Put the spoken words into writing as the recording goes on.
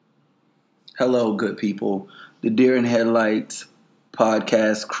Hello, good people. The Deer in Headlights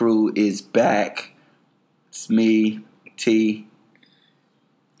podcast crew is back. It's me, T.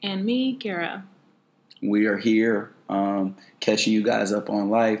 And me, Kara. We are here catching you guys up on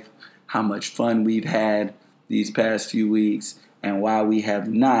life, how much fun we've had these past few weeks, and why we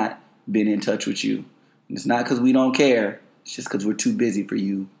have not been in touch with you. And it's not because we don't care. It's just because we're too busy for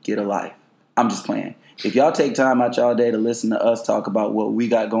you. Get a life. I'm just playing. If y'all take time out y'all day to listen to us talk about what we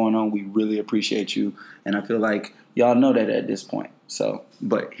got going on, we really appreciate you. And I feel like y'all know that at this point. So,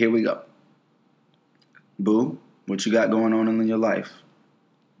 but here we go. Boo, what you got going on in your life?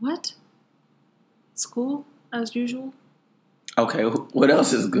 What? School, as usual. Okay, what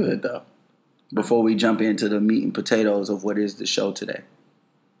else is good, though? Before we jump into the meat and potatoes of what is the show today.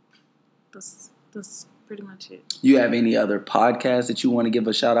 That's pretty much it. You have any other podcasts that you want to give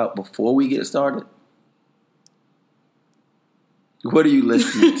a shout out before we get started? What are you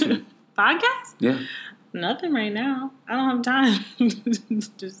listening to? Podcast? Yeah. Nothing right now. I don't have time to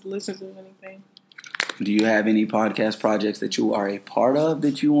just listen to anything. Do you have any podcast projects that you are a part of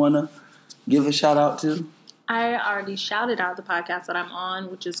that you want to give a shout out to? I already shouted out the podcast that I'm on,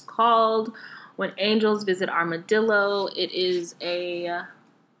 which is called When Angels Visit Armadillo. It is a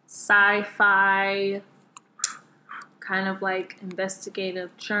sci-fi kind of like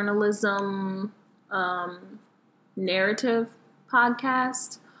investigative journalism narrative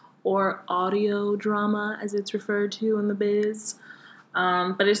podcast, or audio drama as it's referred to in the biz.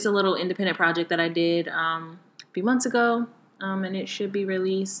 But it's a little independent project that I did a few months ago, and it should be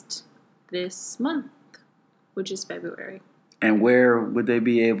released this month, which is February. And where would they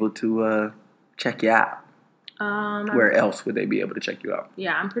be able to check you out? Where else would they be able to check you out?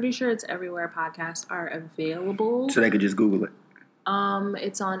 Yeah, I'm pretty sure it's everywhere podcasts are available. So they could just Google it.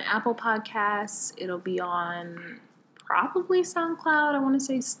 It's on Apple Podcasts. It'll be on probably SoundCloud. I want to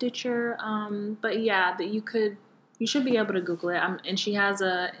say Stitcher. But yeah, you should be able to Google it. And she has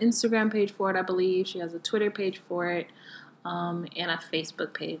a Instagram page for it, I believe. She has a Twitter page for it, and a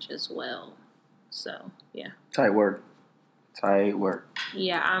Facebook page as well. So yeah. Tight work.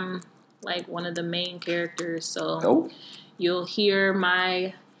 Yeah, I'm like one of the main characters, so You'll hear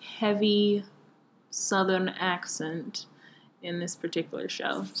my heavy Southern accent in this particular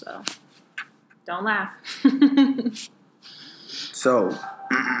show. So don't laugh. So,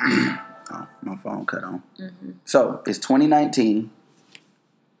 my phone cut on. Mm-hmm. So, it's 2019.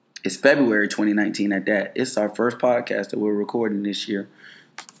 It's February 2019 at that. It's our first podcast that we're recording this year.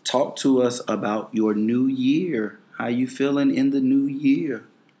 Talk to us about your new year. How you feeling in the new year?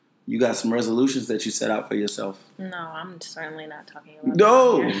 You got some resolutions that you set out for yourself. No, I'm certainly not talking about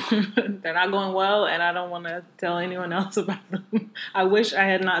that. They're not going well, and I don't want to tell anyone else about them. I wish I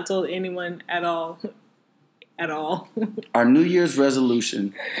had not told anyone at all. Are New Year's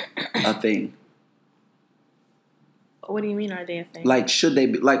resolution a thing? What do you mean, are they a thing? Like, should they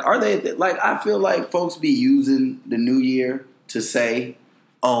be? Like, are they? Like, I feel like folks be using the New Year to say,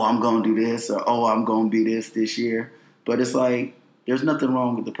 "Oh, I'm gonna do this," or "Oh, I'm gonna be this year." But it's like, there's nothing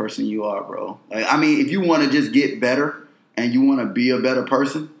wrong with the person you are, bro. Like, I mean, if you want to just get better and you want to be a better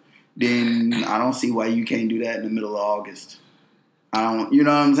person, then I don't see why you can't do that in the middle of August. You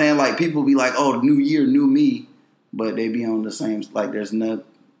know what I'm saying? Like, people be like, "Oh, new year, new me," but they be on the same. Like, there's no.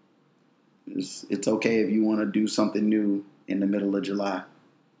 It's okay if you want to do something new in the middle of July.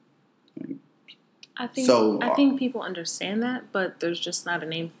 I think people understand that, but there's just not a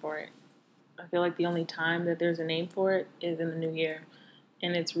name for it. I feel like the only time that there's a name for it is in the new year.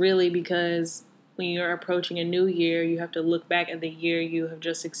 And it's really because when you're approaching a new year, you have to look back at the year you have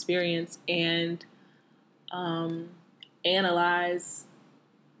just experienced and analyze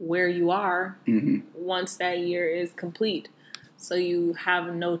where you are once that year is complete. So you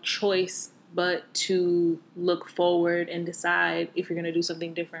have no choice but to look forward and decide if you're going to do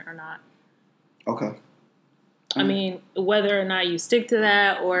something different or not. Okay. I mean, whether or not you stick to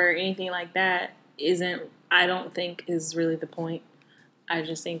that or anything like that I don't think is really the point. I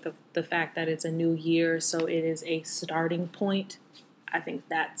just think the fact that it's a new year, so it is a starting point, I think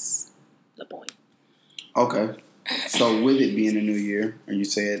that's the point. Okay. So with it being a new year, and you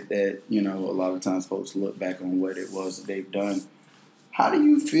said that, a lot of times folks look back on what it was that they've done. How do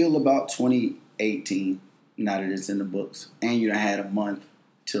you feel about 2018 now that it's in the books and you done had a month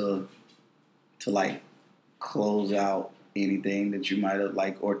to like close out anything that you might have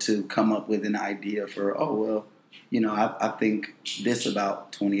or to come up with an idea for, I think this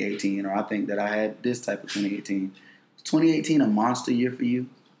about 2018, or I think that I had this type of 2018. Was 2018 a monster year for you?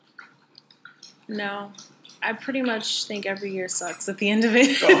 No. I pretty much think every year sucks at the end of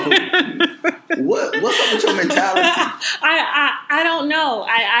it. What's up with your mentality? I don't know.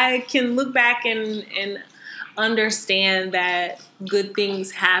 I can look back and understand that good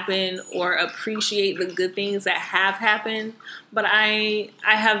things happen or appreciate the good things that have happened, but I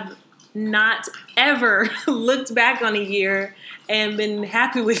have not ever looked back on a year and been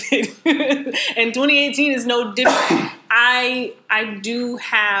happy with it. And 2018 is no different. I do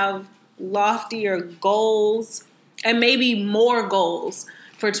have loftier goals and maybe more goals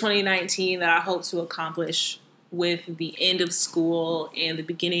for 2019 that I hope to accomplish with the end of school and the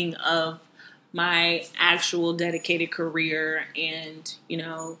beginning of my actual dedicated career and,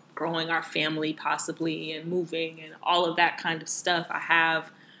 growing our family possibly and moving and all of that kind of stuff. I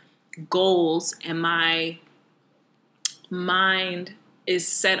have goals and my mind is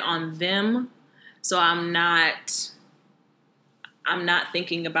set on them. So I'm not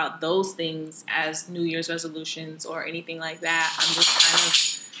thinking about those things as New Year's resolutions or anything like that. I'm just kind of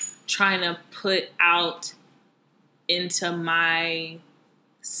trying to put out into my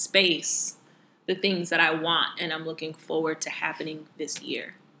space the things that I want and I'm looking forward to happening this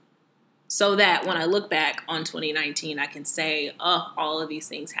year. So that when I look back on 2019, I can say, oh, all of these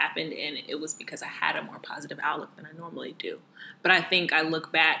things happened and it was because I had a more positive outlook than I normally do. But I think I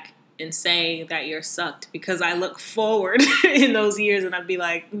look back and say that year sucked because I look forward in those years and I'd be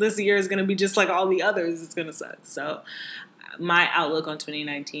like, this year is going to be just like all the others. It's going to suck. So my outlook on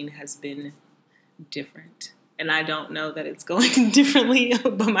 2019 has been different. And I don't know that it's going differently,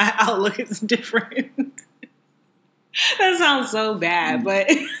 but my outlook is different. That sounds so bad, but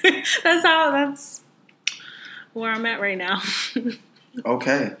that's where I'm at right now.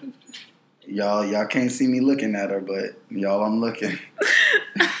 Okay. Y'all can't see me looking at her, but y'all, I'm looking.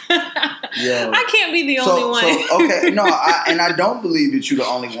 Yo. I can't be the only one. So, okay, no, I don't believe that you're the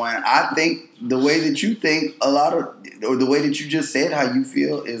only one. I think the way that you think or the way that you just said how you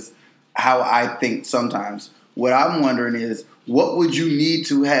feel is how I think sometimes. What I'm wondering is, what would you need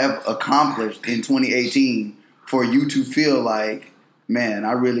to have accomplished in 2018 for you to feel like, man,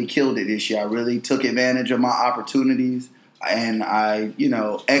 I really killed it this year. I really took advantage of my opportunities and I,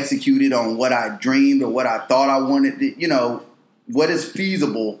 executed on what I dreamed or what I thought I wanted to, what is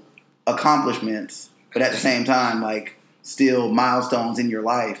feasible accomplishments, but at the same time, like, still milestones in your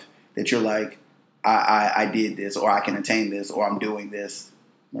life that you're like, I did this, or I can attain this, or I'm doing this,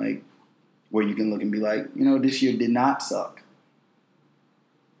 like, where you can look and be like, this year did not suck.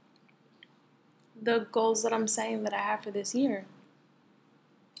 The goals that I'm saying that I have for this year.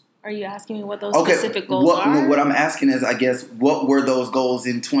 Are you asking me what those specific goals are? No, what I'm asking is, I guess, what were those goals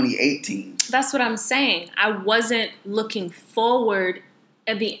in 2018? That's what I'm saying. I wasn't looking forward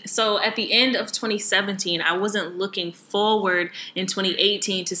at the end of 2017, I wasn't looking forward in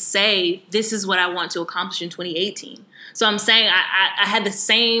 2018 to say, this is what I want to accomplish in 2018. So I'm saying I had the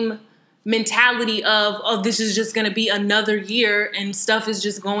same mentality of, oh, this is just going to be another year and stuff is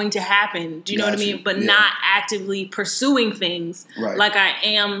just going to happen. Do you know what I mean? But not actively pursuing things like I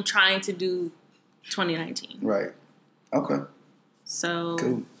am trying to do 2019. Right. Okay. So,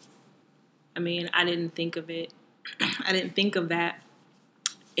 cool. I mean, I didn't think of it. I didn't think of that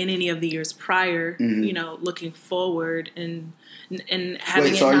in any of the years prior, looking forward and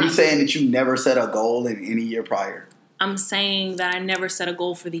having. Wait, so are you saying that you never set a goal in any year prior? I'm saying that I never set a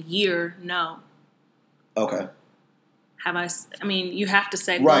goal for the year. No. Okay. Have I? I mean, you have to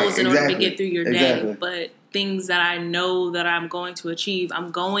set goals in order to get through your day. But things that I know that I'm going to achieve, I'm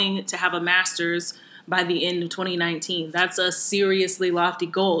going to have a master's by the end of 2019. That's a seriously lofty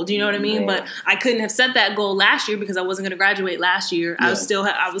goal. Do you know what I mean? But I couldn't have set that goal last year because I wasn't going to graduate last year. Yeah.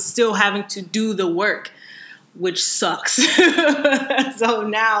 I was still having to do the work, which sucks. So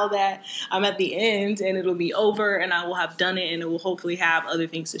now that I'm at the end and it'll be over and I will have done it and it will hopefully have other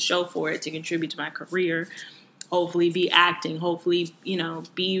things to show for it to contribute to my career, hopefully be acting, hopefully,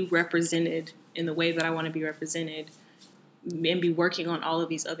 be represented in the way that I want to be represented and be working on all of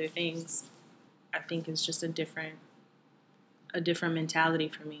these other things, I think it's just a different mentality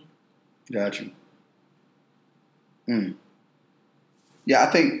for me. Got you. Yeah, I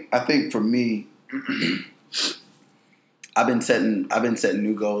think for me, I've been setting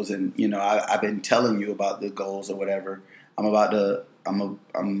new goals, and I've been telling you about the goals or whatever. I'm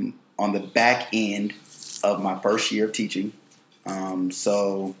on the back end of my first year of teaching,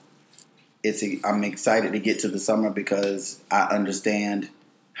 so I'm excited to get to the summer because I understand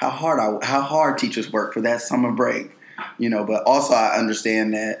how hard teachers work for that summer break, But also I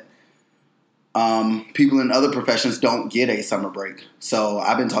understand that people in other professions don't get a summer break. So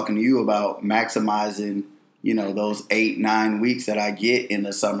I've been talking to you about maximizing, those 8-9 weeks that I get in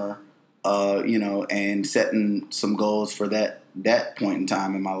the summer and setting some goals for that point in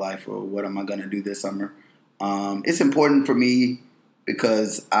time in my life, or what am I going to do this summer. It's important for me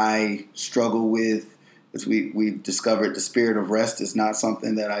because I struggle with, as we've discovered, the spirit of rest is not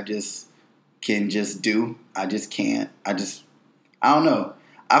something that I just can just do. I just can't. I don't know.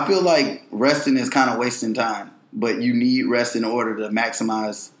 I feel like resting is kind of wasting time, but you need rest in order to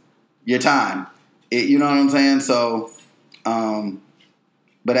maximize your time. You know what I'm saying? So,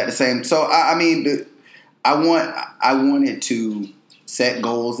 but at the same, so I mean, I wanted to set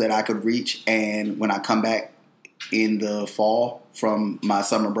goals that I could reach, and when I come back in the fall from my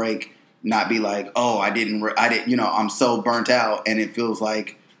summer break, not be like, oh, I didn't, I'm so burnt out, and it feels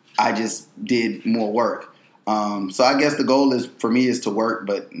like I just did more work. So I guess the goal is for me is to work,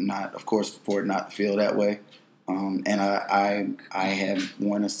 but not, of course, for it not to feel that way. And I have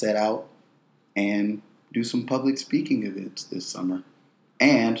want to set out and do some public speaking events this summer,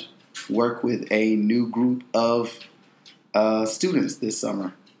 and work with a new group of students this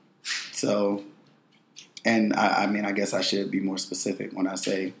summer. So, and I mean, I guess I should be more specific when I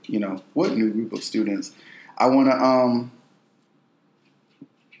say, what new group of students. I want to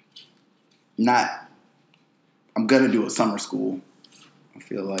I'm going to do a summer school, I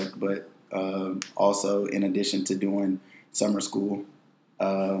feel like, but also in addition to doing summer school,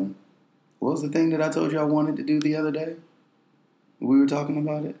 what was the thing that I told you I wanted to do the other day? We were talking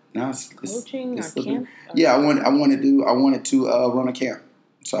about it. Now it's coaching or camp. Yeah, I wanted to run a camp.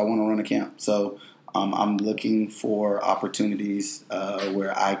 So I want to run a camp. So I'm looking for opportunities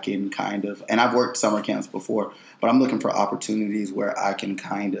where I can kind of, and I've worked summer camps before, but I'm looking for opportunities where I can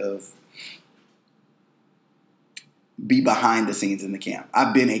kind of be behind the scenes in the camp.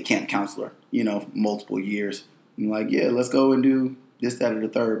 I've been a camp counselor, multiple years. I'm like, yeah, let's go and do this, that, or the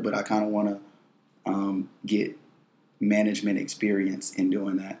third. But I kind of want to get management experience in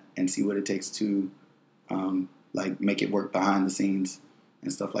doing that and see what it takes to make it work behind the scenes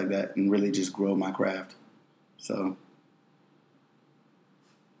and stuff like that, and really just grow my craft. So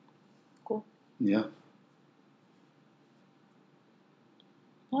cool. Yeah.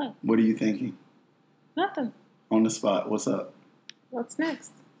 What? What are you thinking? Nothing. On the spot. What's up? What's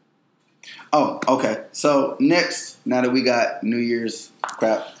next? Oh, okay. So next, now that we got New Year's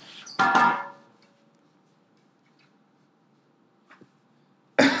crap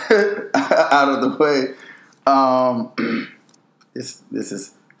out of the way, this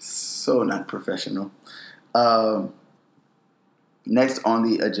is so not professional. Next on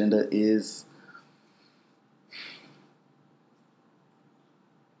the agenda is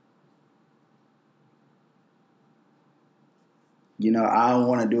I don't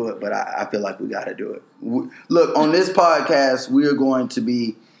want to do it, but I feel like we got to do it. Look, on this podcast, we are going to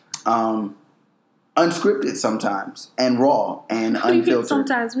be unscripted sometimes and raw and unfiltered.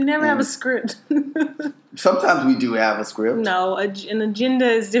 Sometimes we never have a script. Sometimes we do have a script. No, an agenda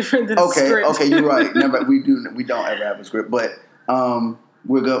is different than a script. Okay, you're right. We don't ever have a script, but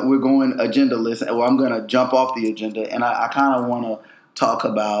we're going agenda-less. Well, I'm going to jump off the agenda, and I kind of want to talk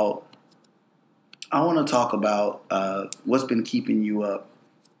about. I want to talk about what's been keeping you up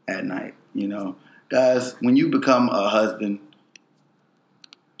at night. Guys, when you become a husband,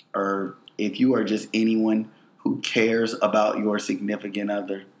 or if you are just anyone who cares about your significant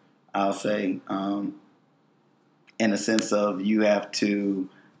other, I'll say, in a sense of you have to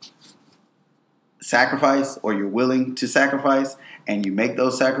sacrifice, or you're willing to sacrifice, and you make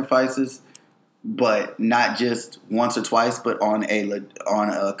those sacrifices, but not just once or twice, but on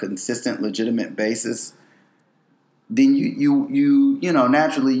a consistent, legitimate basis, then you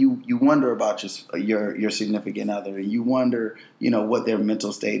naturally you wonder about your significant other, and you wonder what their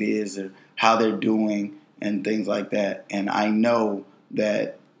mental state is, or how they're doing, and things like that. And I know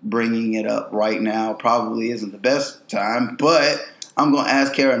that bringing it up right now probably isn't the best time, but I'm going to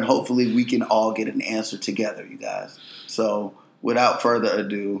ask Karen. Hopefully, we can all get an answer together, you guys. So, without further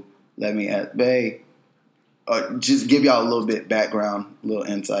ado, let me ask Bae. Just give y'all a little bit background, a little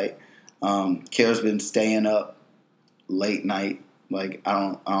insight. Kara's been staying up late night. Like I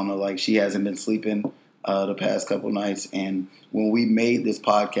don't know. Like she hasn't been sleeping the past couple nights. And when we made this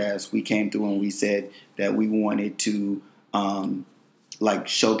podcast, we came through and we said that we wanted to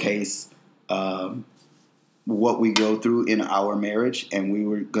showcase what we go through in our marriage, and we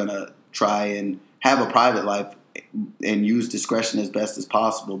were gonna try and have a private life and use discretion as best as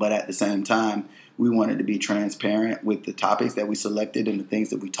possible. But at the same time, we wanted to be transparent with the topics that we selected and the things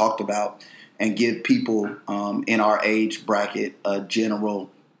that we talked about, and give people in our age bracket a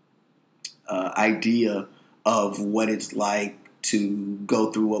general idea of what it's like to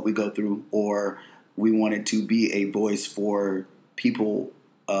go through what we go through. Or we wanted to be a voice for people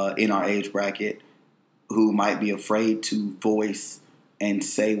in our age bracket who might be afraid to voice and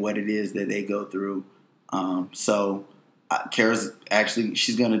say what it is that they go through. So Kara's actually,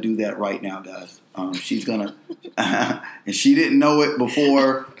 she's going to do that right now, guys. She's going to, and she didn't know it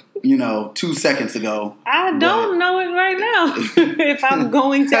before, 2 seconds ago. I don't know it right now if I'm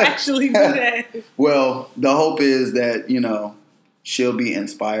going to actually do that. Well, the hope is that, she'll be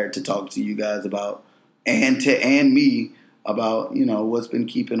inspired to talk to you guys about, and me about, what's been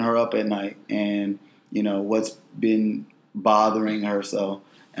keeping her up at night and, what's been bothering her. So,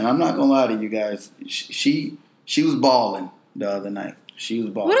 and I'm not going to lie to you guys. She was balling the other night. She was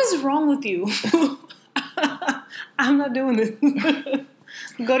balling. What is wrong with you? I'm not doing this.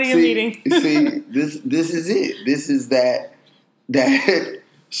 Go to your meeting. See, this is it. This is that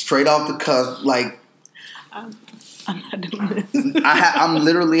straight off the cuff, like, I'm not doing this. I'm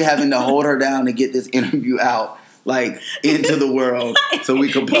literally having to hold her down to get this interview out, like, into the world so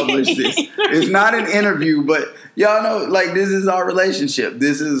we can publish this. It's not an interview, but y'all know, like, this is our relationship.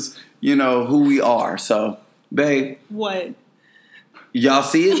 This is, who we are. So, babe. What? Y'all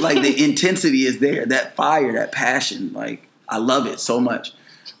see it? Like, the intensity is there. That fire, that passion. Like, I love it so much.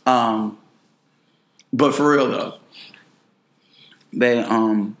 But for real, though.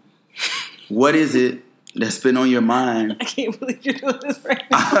 Babe, what is it that's been on your mind? I can't believe you're doing this right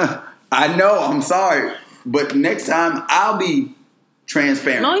now. I know, I'm sorry. But next time, I'll be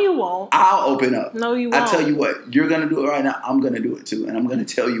transparent. No, you won't. I'll open up. No, you won't. I tell you what, you're going to do it right now. I'm going to do it too. And I'm going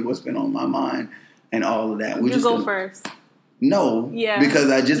to tell you what's been on my mind and all of that. You go first. No. Yeah.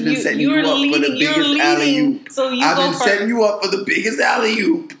 Because I just been setting you up for the biggest alley-oop. So I've been setting you up for the biggest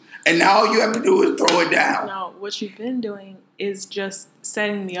alley-oop. And now all you have to do is throw it down. No, what you've been doing is just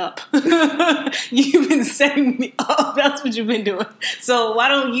setting me up. You've been setting me up. That's what you've been doing. So why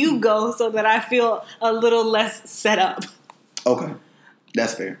don't you go so that I feel a little less set up? Okay.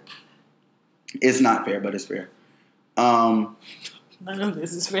 That's fair. It's not fair, but it's fair. None of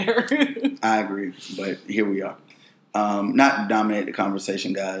this is fair. I agree, but here we are. Not to dominate the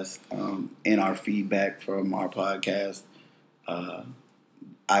conversation, guys. In our feedback from our podcast,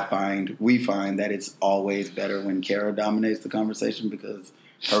 we find that it's always better when Kara dominates the conversation because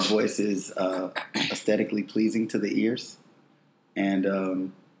her voice is aesthetically pleasing to the ears,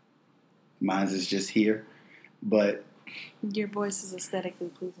 and mine is just here. But your voice is aesthetically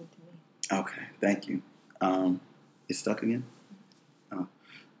pleasing to me. Okay, thank you. It's stuck again.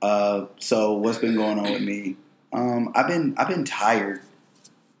 Oh. So what's been going on with me? I've been tired.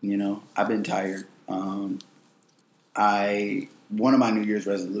 I've been tired. One of my New Year's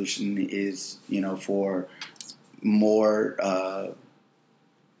resolution is, for more,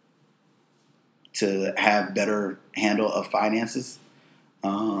 to have better handle of finances,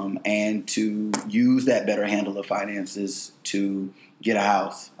 and to use that better handle of finances to get a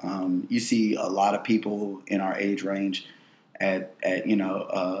house. You see a lot of people in our age range at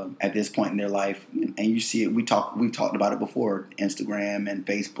this point in their life, and you see it. We've talked about it before, Instagram and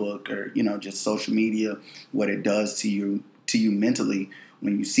Facebook, or just social media, what it does to you mentally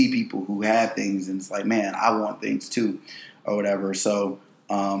when you see people who have things, and it's like, man, I want things too, or whatever. So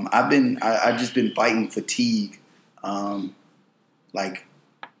I've just been fighting fatigue. Like,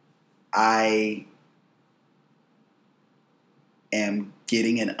 I am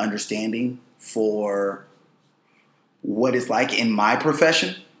getting an understanding for what it's like in my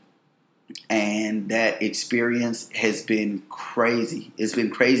profession, and that experience has been crazy. It's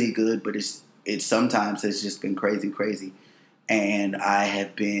been crazy good, but it sometimes has just been crazy. And I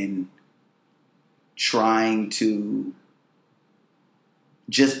have been trying to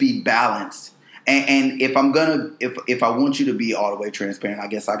just be balanced. And if I'm gonna, if I want you to be all the way transparent, I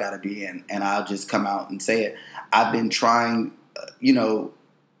guess I gotta be in, and I'll just come out and say it. I've been trying,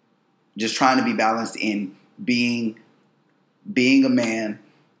 just trying to be balanced in being a man,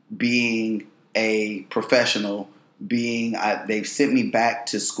 being a professional, they've sent me back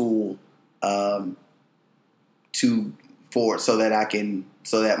to school, so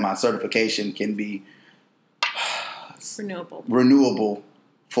that my certification can be renewable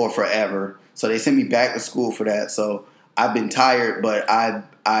for forever. So they sent me back to school for that. So I've been tired, but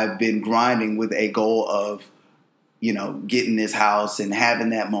I've been grinding with a goal of, getting this house and having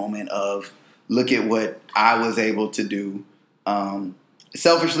that moment of, look at what I was able to do,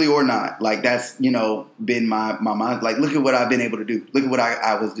 selfishly or not. Like, that's, been my mind. Like, look at what I've been able to do. Look at what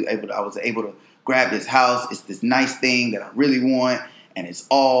I was able to grab this house. It's this nice thing that I really want, and it's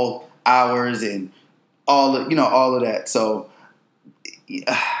all ours and all of that. So,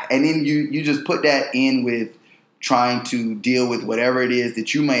 and then you just put that in with trying to deal with whatever it is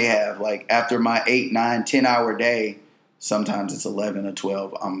that you may have. Like, after my 8, 9, 10 hour day, sometimes it's 11 or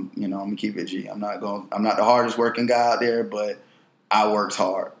 12. I'm gonna keep it G. I'm not the hardest working guy out there, but I works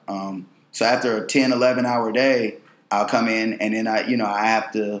hard. So after a 10, 11 hour day, I'll come in and then I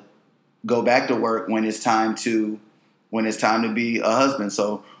have to go back to work when it's time to be a husband.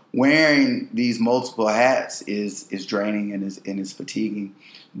 So wearing these multiple hats is draining and is fatiguing,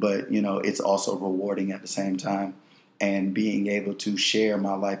 but it's also rewarding at the same time. And being able to share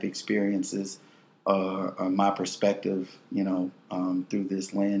my life experiences or my perspective, through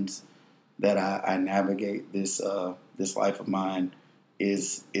this lens that I navigate this life of mine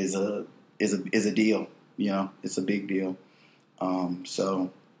is a deal. It's a big deal.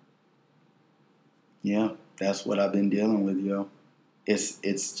 So yeah, that's what I've been dealing with, yo. It's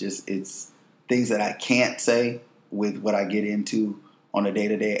things that I can't say with what I get into on a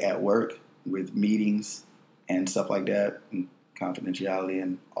day-to-day at work with meetings and stuff like that, and confidentiality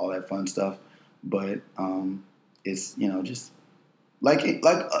and all that fun stuff. But it's just like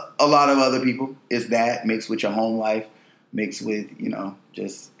a lot of other people, it's that mixed with your home life, mixed with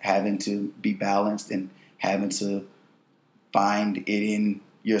just having to be balanced and having to find it in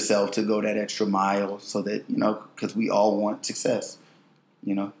yourself to go that extra mile, so that because we all want success,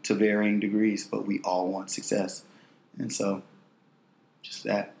 to varying degrees, but we all want success, and so just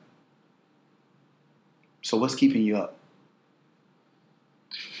that. So what's keeping you up?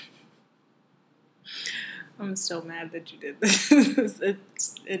 I'm still mad that you did this.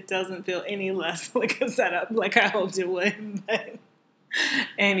 It doesn't feel any less like a setup like I hoped it would. But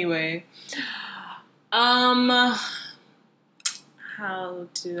anyway, how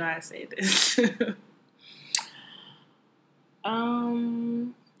do I say this?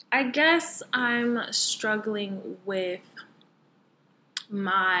 I guess I'm struggling with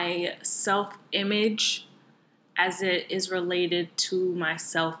my self-image as it is related to my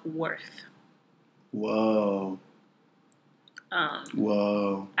self-worth. Whoa.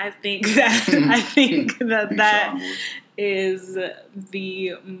 Whoa. I think that is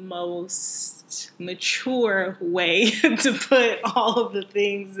the most mature way to put all of the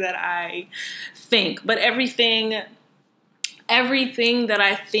things that I think. But everything that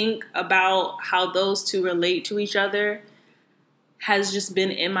I think about how those two relate to each other has just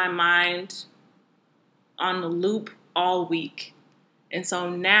been in my mind on the loop all week. And so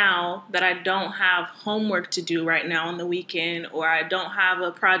now that I don't have homework to do right now on the weekend, or I don't have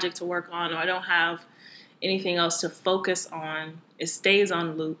a project to work on, or I don't have anything else to focus on, it stays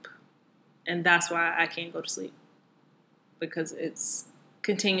on loop. And that's why I can't go to sleep, because it's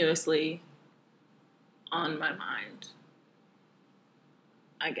continuously on my mind,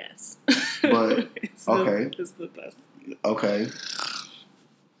 I guess. But, okay. It's the best. Okay.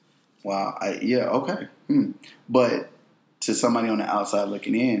 Wow. Okay. But to somebody on the outside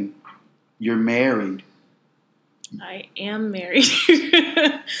looking in, you're married. I am married.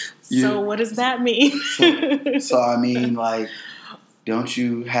 So what does that mean? so I mean, like, don't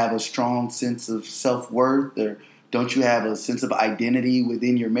you have a strong sense of self-worth, or don't you have a sense of identity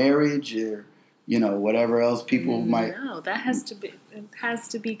within your marriage, or whatever else people might? No, that has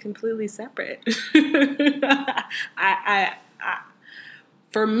to be completely separate.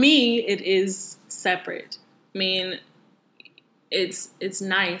 For me, it is separate. I mean, it's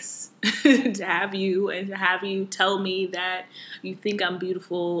nice to have you and to have you tell me that you think I'm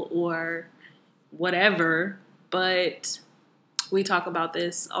beautiful or whatever, but we talk about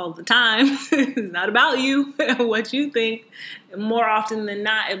this all the time. It's not about you and what you think. And more often than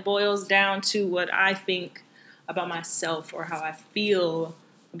not, it boils down to what I think about myself, or how I feel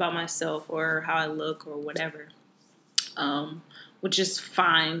about myself, or how I look, or whatever, which is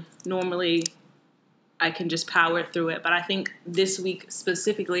fine. Normally, I can just power through it. But I think this week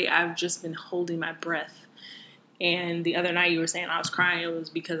specifically, I've just been holding my breath. And the other night you were saying I was crying. It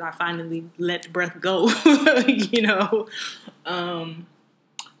was because I finally let the breath go,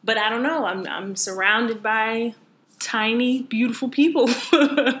 But I don't know. I'm surrounded by tiny, beautiful people.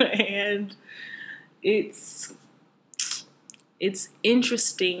 And it's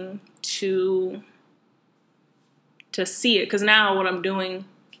interesting to see it. Because now what I'm doing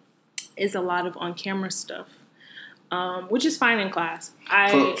is a lot of on-camera stuff, which is fine in class.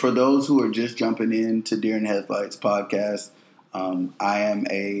 For those who are just jumping in to Deer in Headlights podcast, I am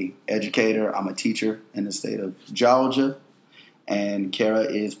a educator. I'm a teacher in the state of Georgia, and Kara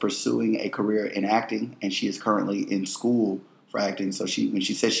is pursuing a career in acting, and she is currently in school for acting. So when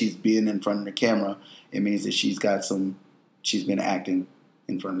she says she's been in front of the camera, it means that she's been acting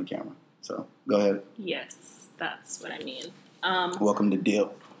in front of the camera. So go ahead. Yes, that's what I mean. Welcome to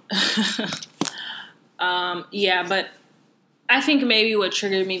Dip. Yeah, but I think maybe what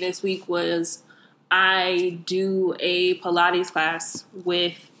triggered me this week was I do a Pilates class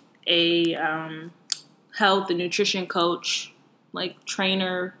with a health and nutrition coach, like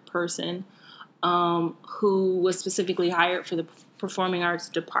trainer person, who was specifically hired for the performing arts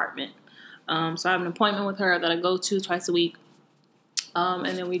department. So I have an appointment with her that I go to twice a week.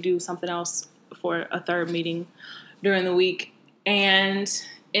 And then we do something else for a third meeting during the week. And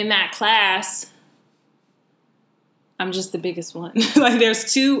in that class, I'm just the biggest one. Like,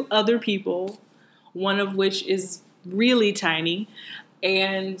 there's two other people, one of which is really tiny,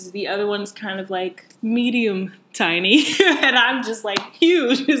 and the other one's kind of like medium tiny. And I'm just like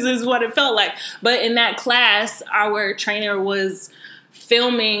huge. This is what it felt like. But in that class, our trainer was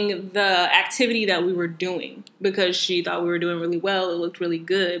filming the activity that we were doing because she thought we were doing really well. It looked really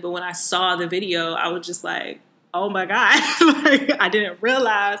good. But when I saw the video, I was just like, oh my God. Like, I didn't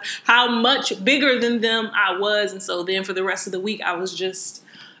realize how much bigger than them I was. And so then for the rest of the week, I was just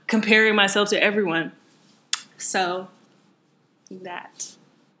comparing myself to everyone. So that.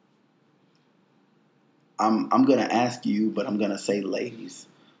 I'm gonna ask you, but I'm gonna say ladies,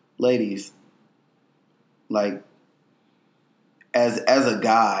 like, as a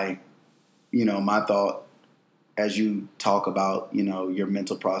guy, you know, my thought as you talk about, you know, your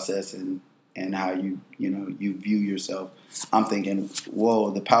mental process and how you view yourself, I'm thinking,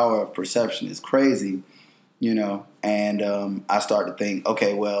 whoa, the power of perception is crazy, you know. And I start to think,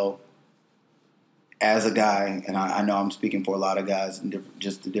 okay, well, as a guy, and I know I'm speaking for a lot of guys and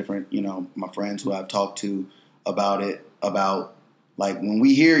just the different, you know, my friends who I've talked to about it, about like when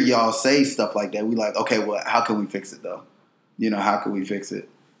we hear y'all say stuff like that, we like, okay, well, how can we fix it though? You know, how can we fix it?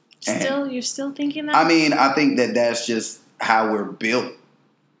 You're still thinking that? I mean, I think that that's just how we're built.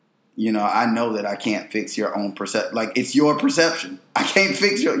 You know, I know that I can't fix your own perception. Like, it's your perception. I can't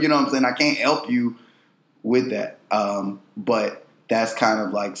fix your, you know what I'm saying? I can't help you with that. But that's kind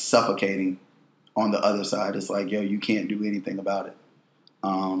of like suffocating on the other side. It's like, yo, you can't do anything about it.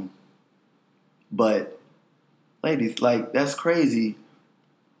 But ladies, like, that's crazy.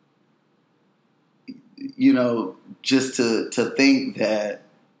 You know, just to think that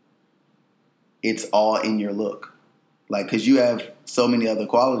it's all in your look. Like, because you have so many other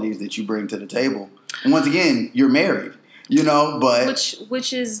qualities that you bring to the table. And once again, you're married, you know, but...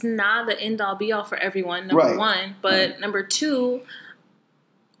 Which is not the end-all, be-all for everyone, number one. But number two,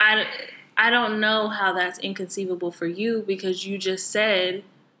 I don't know how that's inconceivable for you, because you just said...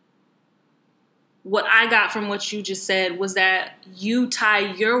 What I got from what you just said was that you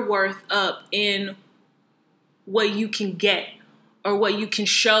tie your worth up in what you can get or what you can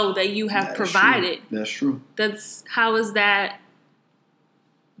show that you have provided. True. That's true. How is that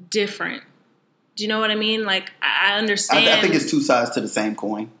different? Do you know what I mean? Like, I understand. I think it's two sides to the same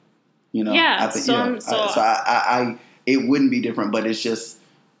coin. You know? Yeah. I think, it wouldn't be different, but it's just,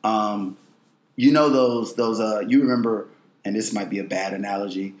 you know, those, you remember, and this might be a bad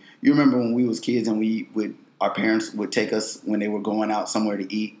analogy. You remember when we was kids and our parents would take us when they were going out somewhere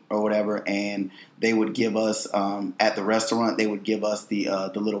to eat or whatever, and they would give us, at the restaurant, they would give us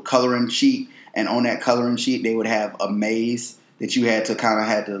the little coloring sheet, and on that coloring sheet, they would have a maze that you had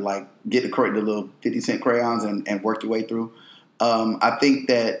to like get the little 50-cent crayons and work your way through. I think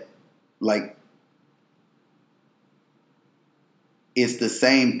that, like, it's the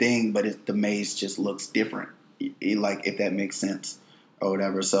same thing, but the maze just looks different. Like, if that makes sense or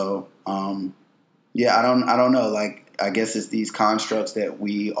whatever. So, yeah, I don't know. Like, I guess it's these constructs that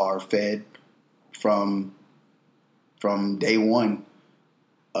we are fed from day one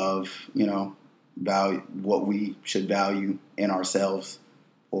of, you know, value, what we should value in ourselves,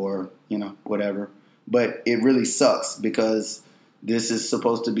 or, you know, whatever. But it really sucks, because this is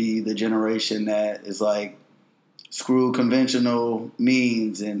supposed to be the generation that is like, screw conventional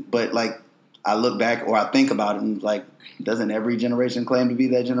means, but like, I look back or I think about it and like, doesn't every generation claim to be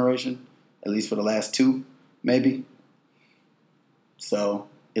that generation? At least for the last two, maybe. So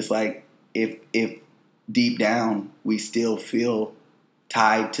it's like, if deep down we still feel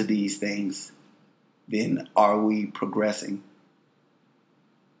tied to these things, then are we progressing?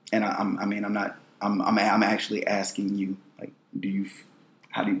 And I'm actually asking you, like, what do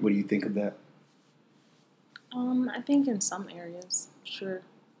you think of that? I think in some areas, sure.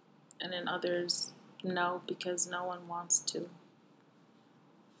 And in others, no, because no one wants to.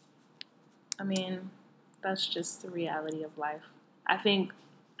 I mean, that's just the reality of life. I think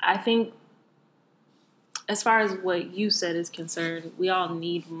as far as what you said is concerned, we all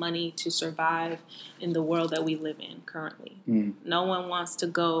need money to survive in the world that we live in currently. No one wants to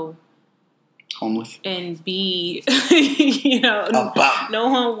go homeless and be, you know, no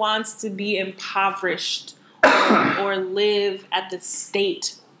one wants to be impoverished or live at the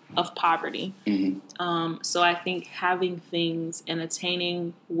state of poverty. So I think having things and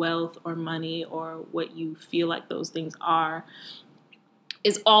attaining wealth or money or what you feel like those things are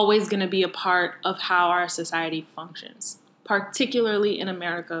is always going to be a part of how our society functions, particularly in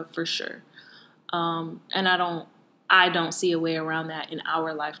America for sure. And I don't see a way around that in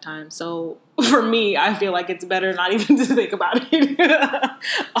our lifetime. So for me, I feel like it's better not even to think about it.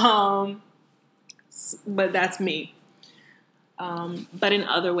 But that's me. But in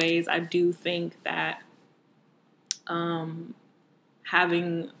other ways, I do think that having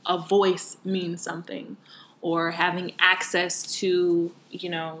a voice means something, or having access to,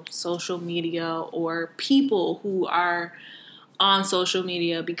 social media or people who are on social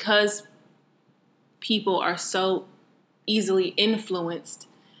media, because people are so easily influenced.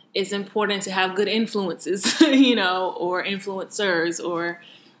 It's important to have good influences, or influencers or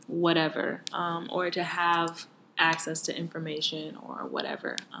whatever, or to have access to information or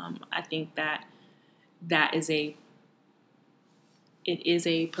whatever. I think that it is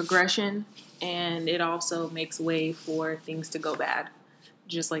a progression, and it also makes way for things to go bad,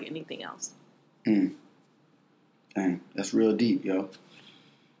 just like anything else. Dang, that's real deep, yo.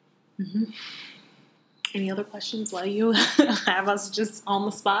 Mm-hmm. Any other questions while you have us just on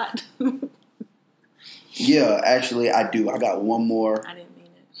the spot? Yeah, actually, I do. I got one more. I didn't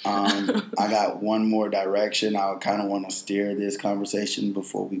mean it. I got one more direction. I kind of want to steer this conversation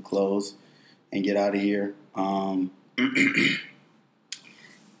before we close and get out of here.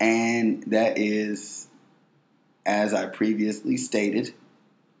 And that is, as I previously stated,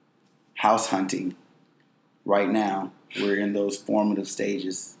 house hunting. Right now, we're in those formative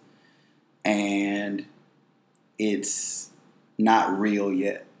stages, and it's not real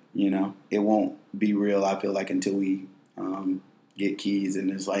yet. It won't be real, I feel like, until we get keys and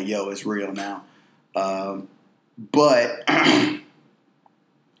it's like, yo, it's real now. But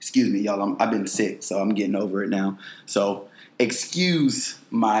excuse me, y'all, I've been sick, so I'm getting over it now. So excuse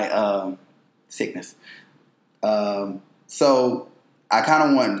my sickness. So I kind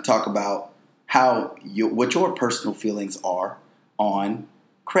of wanted to talk about what your personal feelings are on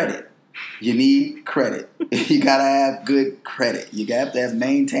credit. You need credit. You gotta have good credit. You have to have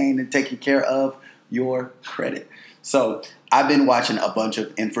maintained and taken care of your credit. So I've been watching a bunch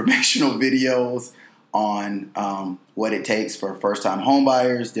of informational videos on what it takes for first-time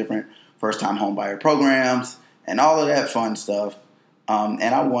homebuyers, different first-time homebuyer programs, and all of that fun stuff. And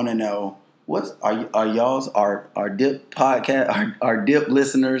I want to know, what are y'all's our DIP podcast, our DIP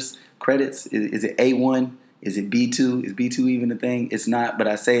listeners' credits? Is it A1? Is it B2? Is B2 even a thing? It's not, but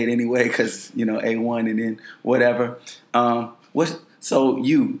I say it anyway because, A1 and then whatever. So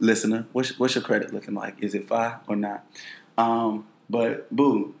you, listener, what's your credit looking like? Is it 5 or not? But,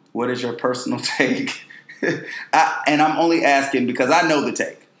 Boo, what is your personal take? And I'm only asking because I know the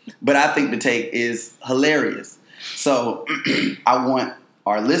take, but I think the take is hilarious. So I want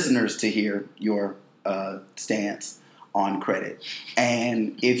our listeners to hear your stance on credit.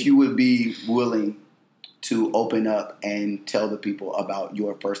 And if you would be willing to open up and tell the people about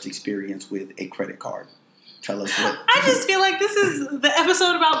your first experience with a credit card. Tell us what. I just feel like this is the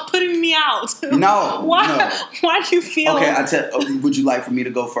episode about putting me out. No. Why do you feel? Okay, would you like for me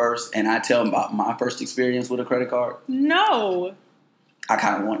to go first and I tell them about my first experience with a credit card? No. I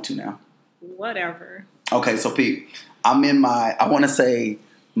kind of want to now. Whatever. Okay, so Pete, I'm in my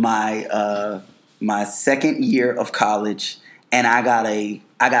second year of college, and I got a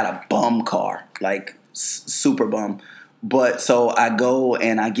bum car, like super bum. But so I go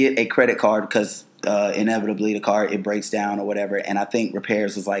and I get a credit card because inevitably the car, it breaks down or whatever, and I think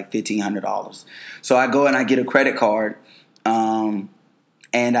repairs was like $1,500. So I go and I get a credit card, and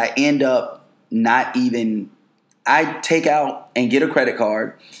I end up I take out and get a credit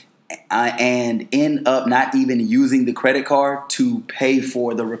card, and end up not even using the credit card to pay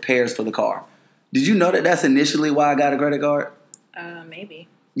for the repairs for the car. Did you know that that's initially why I got a credit card? Maybe.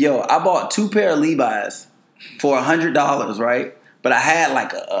 Yo, I bought 2 pair of Levi's for $100, right? But I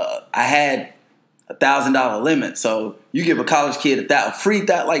had $1,000 limit. So you give a college kid this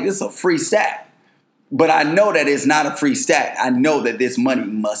is a free stack. But I know that it's not a free stack. I know that this money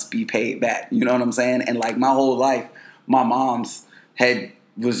must be paid back. You know what I'm saying? And like my whole life, my mom's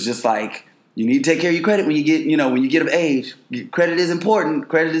was just like, you need to take care of your credit when you get of age. Credit is important.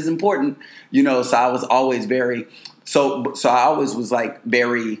 Credit is important. So I was always very, so I always was like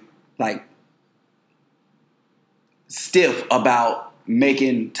very like stiff about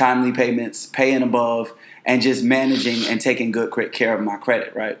making timely payments, paying above, and just managing and taking good care of my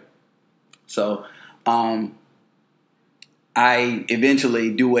credit, right? So I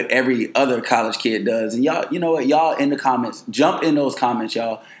eventually do what every other college kid does. And y'all, you know what? Y'all in the comments, jump in those comments,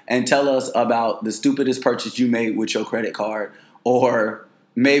 y'all, and tell us about the stupidest purchase you made with your credit card, or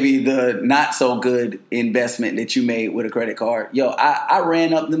maybe the not so good investment that you made with a credit card. Yo, I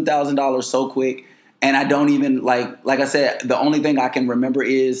ran up them $1,000 so quick, and I don't even like I said, the only thing I can remember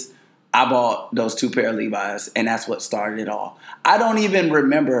is I bought those 2 pair of Levi's, and that's what started it all. I don't even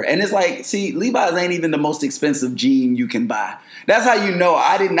remember. And it's like, see, Levi's ain't even the most expensive jean you can buy. That's how you know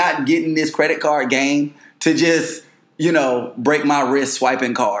I did not get in this credit card game to just, break my wrist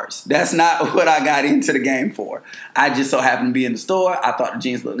swiping cards. That's not what I got into the game for. I just so happened to be in the store. I thought the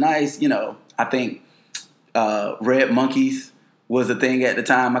jeans looked nice. I think Red Monkeys was a thing at the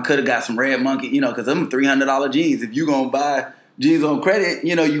time. I could have got some Red Monkey, because them $300 jeans. If you going to buy jeans on credit,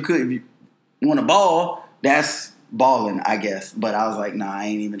 you could, if you want to ball, that's balling, I guess. But I was like, nah, I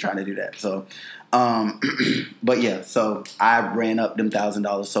ain't even trying to do that. So, but yeah, so I ran up them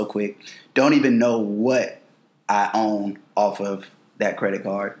 $1,000 so quick. Don't even know what I own off of that credit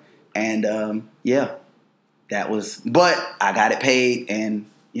card. And yeah, but I got it paid, and,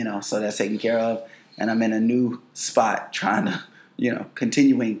 so that's taken care of. And I'm in a new spot trying to,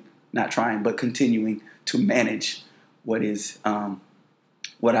 continuing to manage what is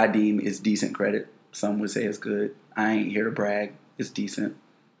what I deem is decent credit. Some would say it's good. I ain't here to brag. It's decent.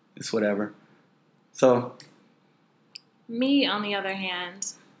 It's whatever. So, me, on the other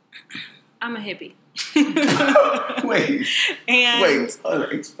hand, I'm a hippie. Wait.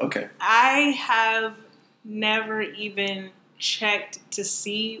 Okay. I have never even checked to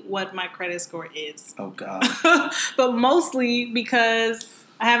see what my credit score is. Oh, God. But mostly because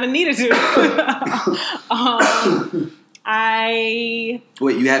I haven't needed to.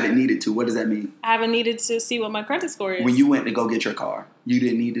 Wait, you haven't needed to? What does that mean? I haven't needed to see what my credit score is. When you went to go get your car, you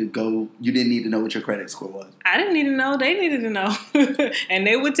didn't need to know what your credit score was. I didn't need to know. They needed to know. And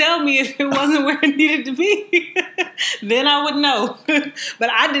they would tell me if it wasn't where it needed to be. Then I would know. But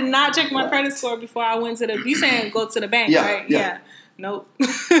I did not check my credit score before I went to you saying go to the bank, right? Yeah. Nope.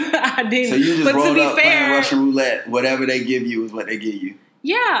 I didn't. So you just rolled up playing Russian roulette. Whatever they give you is what they give you.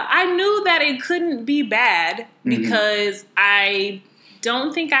 Yeah, I knew that it couldn't be bad because I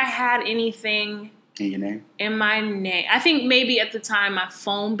don't think I had anything in your name. In my name. I think maybe at the time my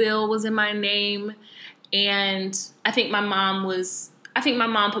phone bill was in my name, and I think my mom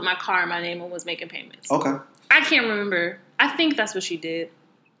put my car in my name and was making payments. Okay. I can't remember. I think that's what she did.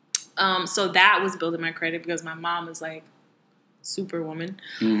 So that was building my credit because my mom is like superwoman.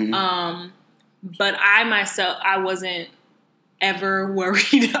 Mm-hmm. But I wasn't ever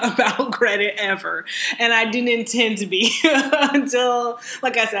worried about credit ever. And I didn't intend to be until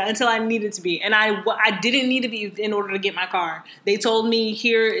I needed to be. And I didn't need to be in order to get my car. They told me,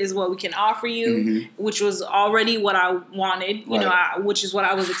 here is what we can offer you, which was already what I wanted, which is what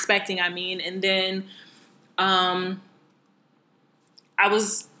I was expecting, and then I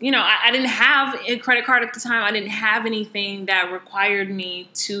was, I didn't have a credit card at the time. I didn't have anything that required me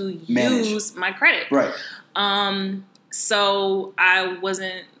to use my credit. Right. So I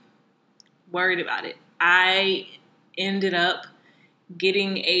wasn't worried about it. I ended up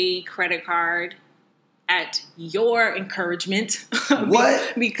getting a credit card at your encouragement.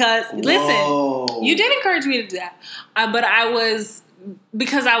 What? Because, listen, you did encourage me to do that. But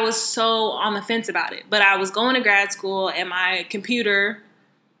because I was so on the fence about it. But I was going to grad school, and my computer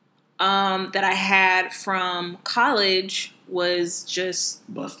that I had from college was just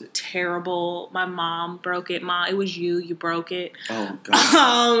busted. Terrible. My mom broke it. Mom, it was you. You broke it. Oh,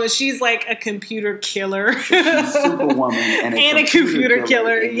 God. She's like a computer killer. She's Superwoman and a computer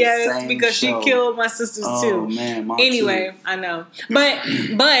killer. Yes, because she killed my sisters too. Oh, man. Anyway, too. I know. But,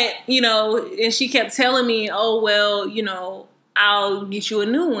 and she kept telling me, oh, well, I'll get you a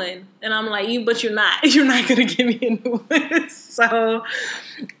new one. And I'm like, but you're not going to give me a new one. So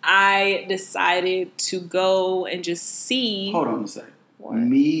I decided to go and just see. Hold on a second. What?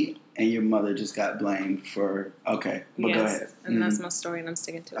 Me and your mother just got blamed for, okay, but yes, go ahead. And that's my story, and I'm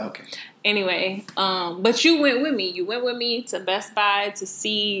sticking to it. Okay. Anyway, but you went with me. You went with me to Best Buy to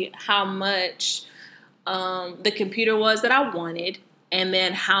see how much the computer was that I wanted, and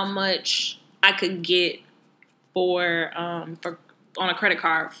then how much I could get for on a credit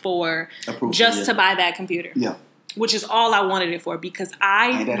card for just to buy that computer. Yeah. Which is all I wanted it for, because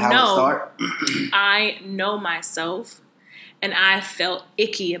I know myself, and I felt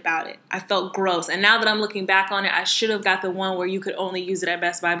icky about it. I felt gross. And now that I'm looking back on it, I should have got the one where you could only use it at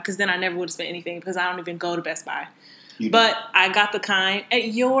Best Buy, because then I never would have spent anything, because I don't even go to Best Buy. But I got the kind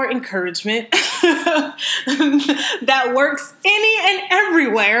at your encouragement. that works any and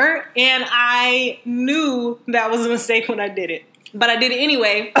everywhere. And I knew that was a mistake when I did it. But I did it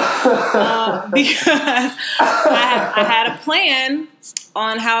anyway because I had a plan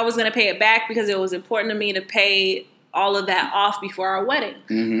on how I was going to pay it back because it was important to me to pay all of that off before our wedding.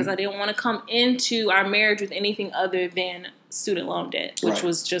 Because I didn't want to come into our marriage with anything other than student loan debt, which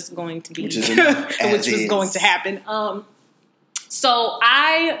was just going to be, which was going to happen. So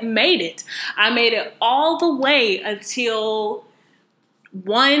I made it. I made it all the way until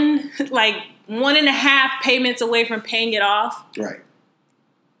 1.5 payments away from paying it off. Right.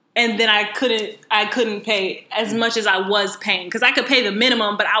 And then I couldn't pay as much as I was paying because I could pay the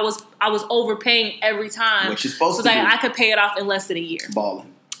minimum, but I was overpaying every time. What you're supposed so to do. that I could pay it off in less than a year.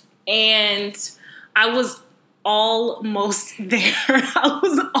 Balling. And I was almost there.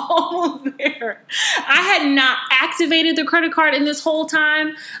 I had not activated the credit card in this whole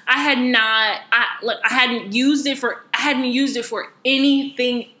time. I hadn't used it for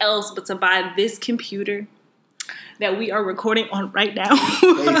anything else but to buy this computer that we are recording on right now.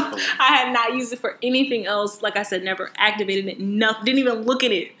 I had not used it for anything else. Like I said, never activated it. Nothing. Didn't even look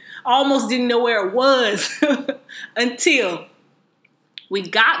at it. Almost didn't know where it was until we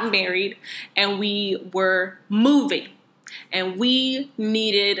got married and we were moving. And we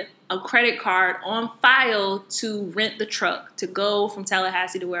needed a credit card on file to rent the truck to go from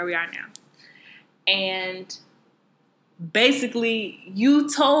Tallahassee to where we are now. And basically, you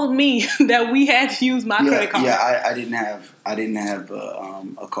told me that we had to use my credit card. Yeah, I didn't have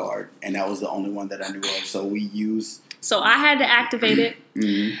a card, and that was the only one that I knew of. So we used. So I had to activate it,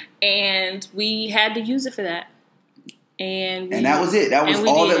 and we had to use it for that. And that was it. That was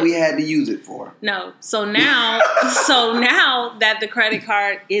all that we had to use it for. No. So now, that the credit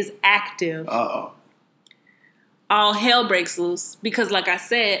card is active, all hell breaks loose because, like I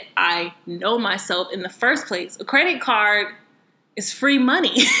said, I know myself in the first place. A credit card is free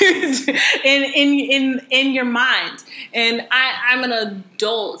money in your mind. And I'm an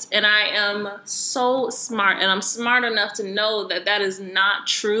adult, and I am so smart, and I'm smart enough to know that that is not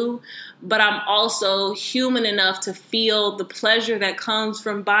true. But I'm also human enough to feel the pleasure that comes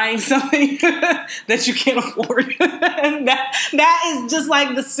from buying something that you can't afford. And that is just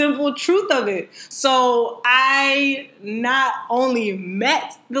like the simple truth of it. So I not only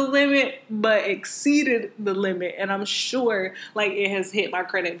met the limit, but exceeded the limit. And I'm sure like it has hit my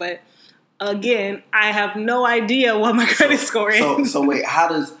credit. But again, I have no idea what my credit score is. So wait, how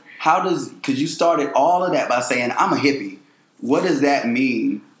does, because you started all of that by saying, I'm a hippie. What does that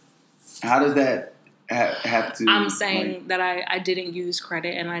mean? How does that have to... I'm saying that I didn't use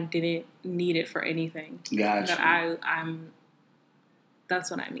credit and I didn't need it for anything. Gotcha. That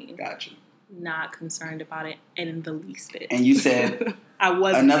that's what I mean. Gotcha. Not concerned about it in the least bit. And you said I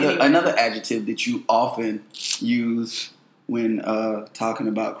wasn't another adjective that you often use when talking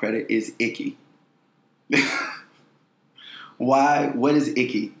about credit is icky. Why? What is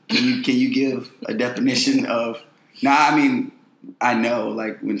icky? Can you give a definition of... Now, I mean... I know,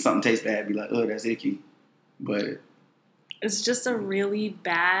 like, when something tastes bad, I'd be like, oh, that's icky. But it's just a really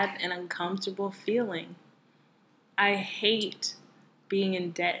bad and uncomfortable feeling. I hate being in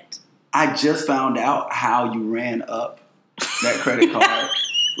debt. I just found out how you ran up that credit card,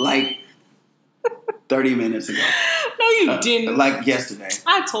 like, 30 minutes ago. No, you didn't. Like yesterday.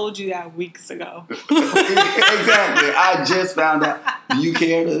 I told you that weeks ago. Exactly. I just found out. Do you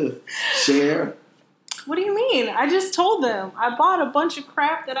care to share? What do you mean? I just told them. I bought a bunch of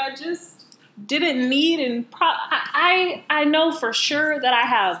crap that I just didn't need. And I know for sure that I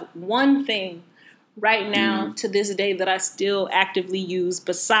have one thing right now to this day that I still actively use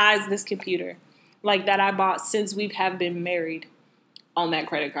besides this computer. Like that I bought since we have been married on that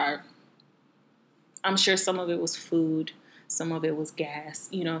credit card. I'm sure some of it was food. Some of it was gas.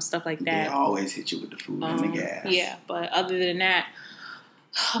 You know, stuff like that. Yeah, I always hit you with the food and the gas. Yeah, but other than that...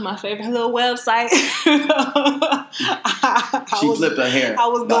 my favorite little website. She flipped her hair. I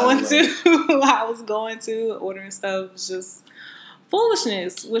was going to ordering stuff. It was just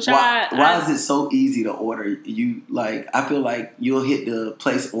foolishness. Why is it so easy to order? You like, I feel like you'll hit the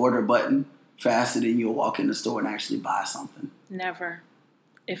place order button faster than you'll walk in the store and actually buy something. Never.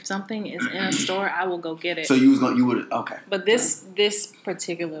 If something is in a store, I will go get it. So you would okay. But this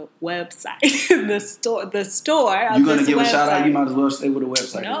particular website, the store. You're gonna give a shout out. You might as well stay with the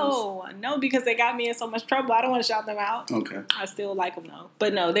website. No, because they got me in so much trouble. I don't want to shout them out. Okay. I still like them though.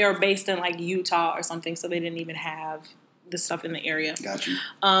 But no, they were based in like Utah or something, so they didn't even have the stuff in the area. Got you.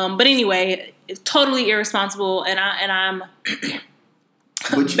 But anyway, it's totally irresponsible, and I'm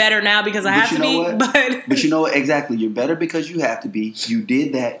better now because I have to be. What? But you know what? Exactly. You're better because you have to be. You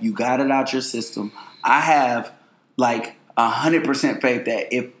did that. You got it out your system. I have like 100% faith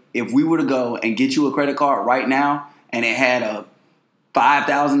that if we were to go and get you a credit card right now and it had a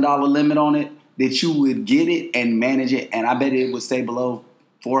 $5,000 limit on it, that you would get it and manage it, and I bet it would stay below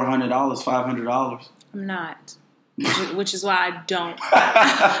 $400, $500. I'm not. Which is why I don't.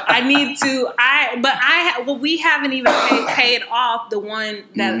 I need to. But we haven't even paid off the one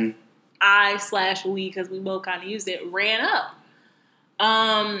that we, because we both kind of used it, ran up.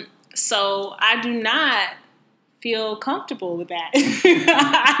 So I do not feel comfortable with that.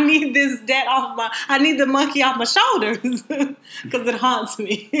 I need this debt I need the monkey off my shoulders because it haunts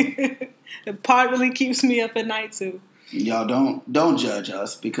me. It partly keeps me up at night too. Y'all don't judge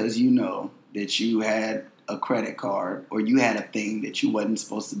us because you know that you had a credit card or you had a thing that you wasn't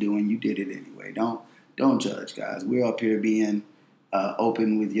supposed to do and you did it anyway. Don't judge, guys. We're up here being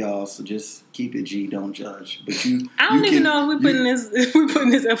open with y'all, so just keep it G. Don't judge. But I don't even know if we're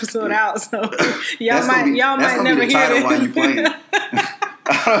putting this episode out, so y'all might never hear it. While you playing.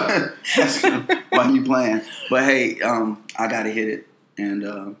 That's while you playing. But hey, I gotta hit it,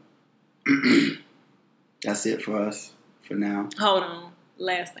 and that's it for us for now. Hold on,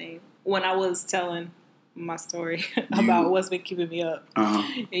 last thing. When I was telling my story about what's been keeping me up,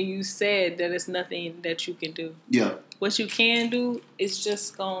 and you said that it's nothing that you can do. Yeah. What you can do is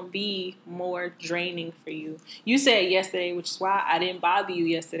just gonna be more draining for you. You said yesterday, which is why I didn't bother you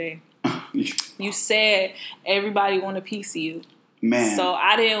yesterday. You said everybody want a piece of you, man. So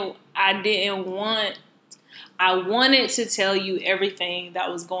I wanted to tell you everything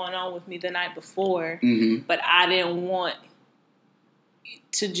that was going on with me the night before, but I didn't want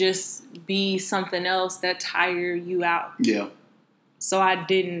to just be something else that tire you out. Yeah. So I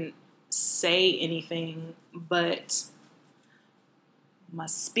didn't say anything, but my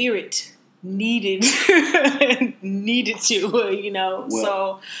spirit needed to, you know.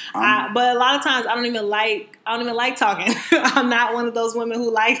 Well, but a lot of times I don't even like talking. I'm not one of those women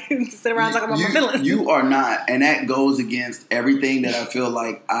who like to sit around talking about my feelings. You are not, and that goes against everything that I feel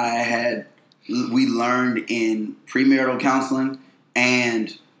like we learned in premarital counseling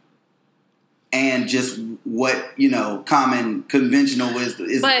and just what, you know, common conventional wisdom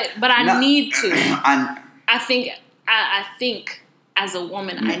is. But I need to. I think as a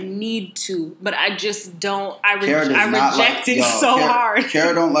woman, I need to, but I just don't. I reject it so hard.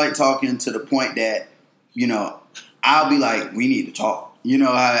 Kara don't like talking to the point that, you know, I'll be like, we need to talk. You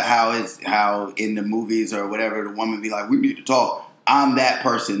know how in the movies or whatever, the woman be like, we need to talk. I'm that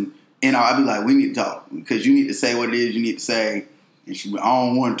person, and I'll be like, we need to talk because you need to say what it is you need to say. And she, I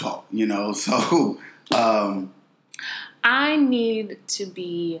don't want to talk, you know. So I need to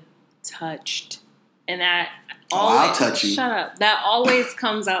be touched, and that always, I'll touch you. Shut up. That always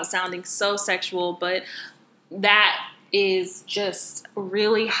comes out sounding so sexual, but that is just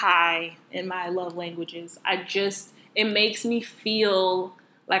really high in my love languages. It makes me feel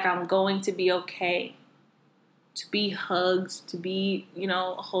like I'm going to be okay, to be hugged, to be, you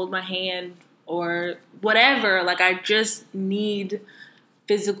know, hold my hand. Or whatever, like I just need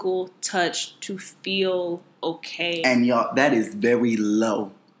physical touch to feel okay. And y'all, that is very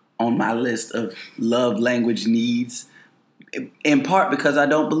low on my list of love language needs. In part because I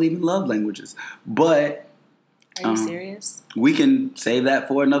don't believe in love languages. But are you serious? We can save that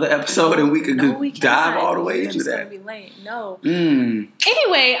for another episode, and we can dive all the way into that. It's gonna be late. No.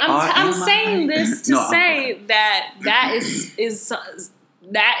 Anyway, I'm saying this to say that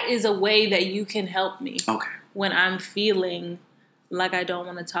is a way that you can help me. Okay. When I'm feeling like I don't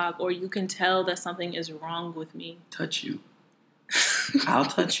want to talk, or you can tell that something is wrong with me. Touch you. I'll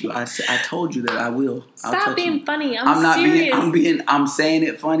touch you. I told you that I will. Stop being funny. I'm not serious. I'm saying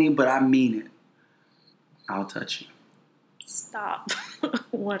it funny, but I mean it. I'll touch you. Stop.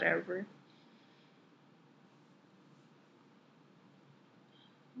 Whatever.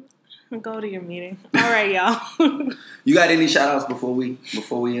 Go to your meeting. All right, y'all. You got any shout outs before we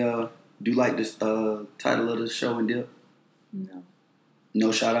do like this title of the show and dip? No.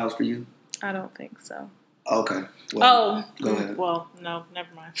 No shout outs for you? I don't think so. Okay. Well, go ahead. Well, no, never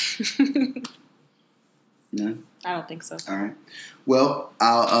mind. No? I don't think so. All right. Well,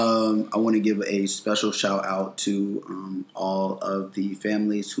 I want to give a special shout out to all of the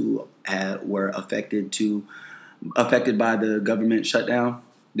families who were affected by the government shutdown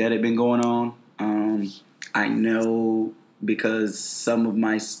that had been going on. I know because some of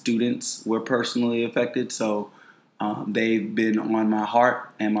my students were personally affected, so they've been on my heart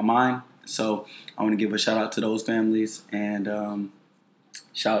and my mind. So I want to give a shout out to those families, and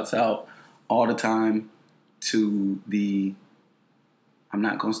shouts out all the time to the I'm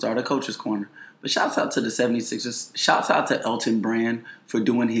not going to start a coach's corner. But shouts out to the 76ers. Shouts out to Elton Brand for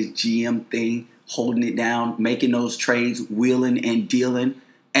doing his GM thing, holding it down, making those trades, wheeling and dealing,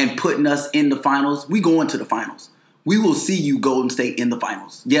 and putting us in the finals. We going to the finals. We will see you, Golden State, in the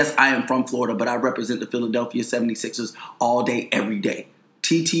finals. Yes, I am from Florida, but I represent the Philadelphia 76ers all day, every day.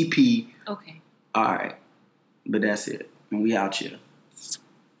 TTP. Okay. All right. But that's it. And we out here.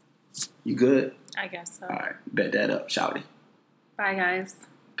 You good? I guess so. All right. Bet that up, shouty. Bye, guys.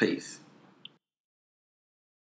 Peace.